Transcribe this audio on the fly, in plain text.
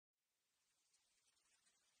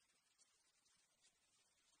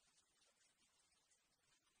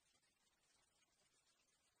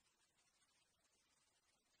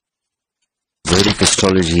Vedic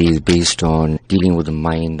astrology is based on dealing with the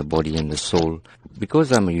mind, the body and the soul.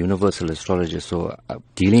 Because I'm a universal astrologer, so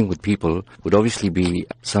dealing with people would obviously be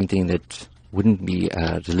something that wouldn't be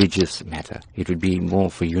a religious matter. It would be more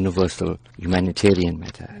of a universal humanitarian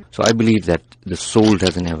matter. So I believe that the soul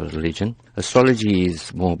doesn't have a religion. Astrology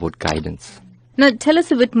is more about guidance. Now, tell us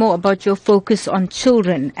a bit more about your focus on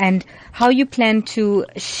children and how you plan to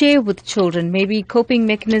share with children, maybe coping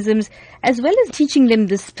mechanisms, as well as teaching them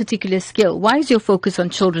this particular skill. Why is your focus on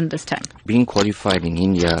children this time? Being qualified in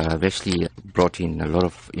India, I've actually brought in a lot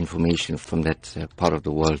of information from that part of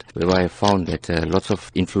the world, where I found that lots of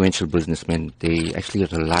influential businessmen, they actually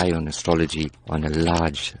rely on astrology on a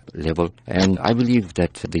large level. And I believe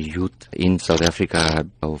that the youth in South Africa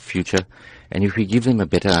are our future. And if we give them a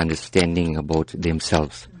better understanding about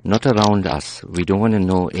themselves, not around us, we don't want to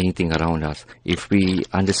know anything around us. If we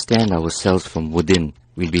understand ourselves from within,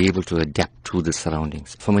 we'll be able to adapt to the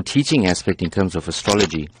surroundings. From a teaching aspect in terms of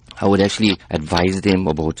astrology, I would actually advise them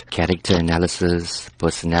about character analysis,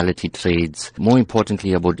 personality traits, more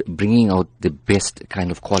importantly about bringing out the best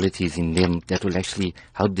kind of qualities in them that will actually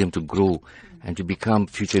help them to grow and to become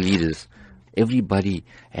future leaders. Everybody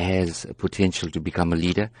has potential to become a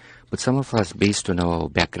leader, but some of us, based on our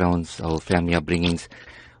backgrounds, our family upbringings,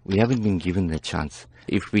 we haven't been given the chance.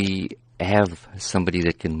 If we have somebody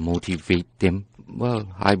that can motivate them,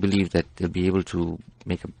 well, I believe that they'll be able to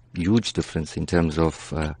make a huge difference in terms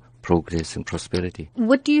of progress and prosperity.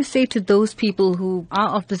 What do you say to those people who are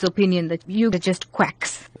of this opinion that you are just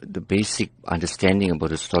quacks? The basic understanding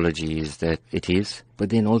about astrology is that it is, but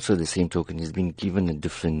then also the same token has been given a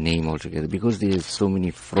different name altogether because there's so many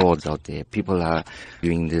frauds out there. People are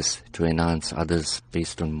doing this to enhance others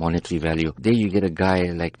based on monetary value. There you get a guy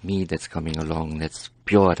like me that's coming along, that's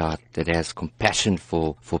pure at heart, that has compassion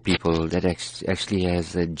for people, that actually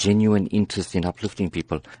has a genuine interest in uplifting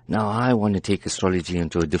people. Now I want to take astrology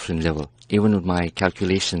into a different level. Even with my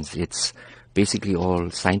calculations, it's basically all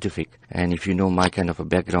scientific. And if you know, my kind of a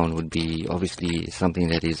background would be obviously something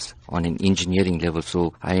that is on an engineering level.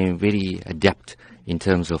 So I am very adept in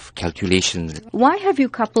terms of calculations. Why have you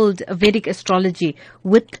coupled Vedic astrology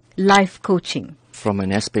with life coaching? From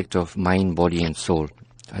an aspect of mind, body and soul,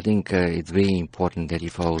 I think it's very important that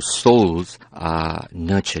if our souls are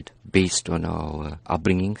nurtured based on our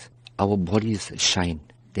upbringings, our bodies shine.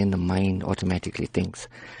 Then the mind automatically thinks.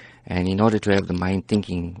 And in order to have the mind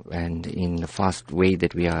thinking, and in the fast way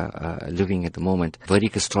that we are living at the moment,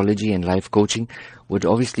 Vedic astrology and life coaching would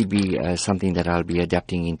obviously be something that I'll be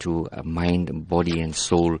adapting into a mind, body and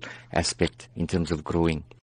soul aspect in terms of growing.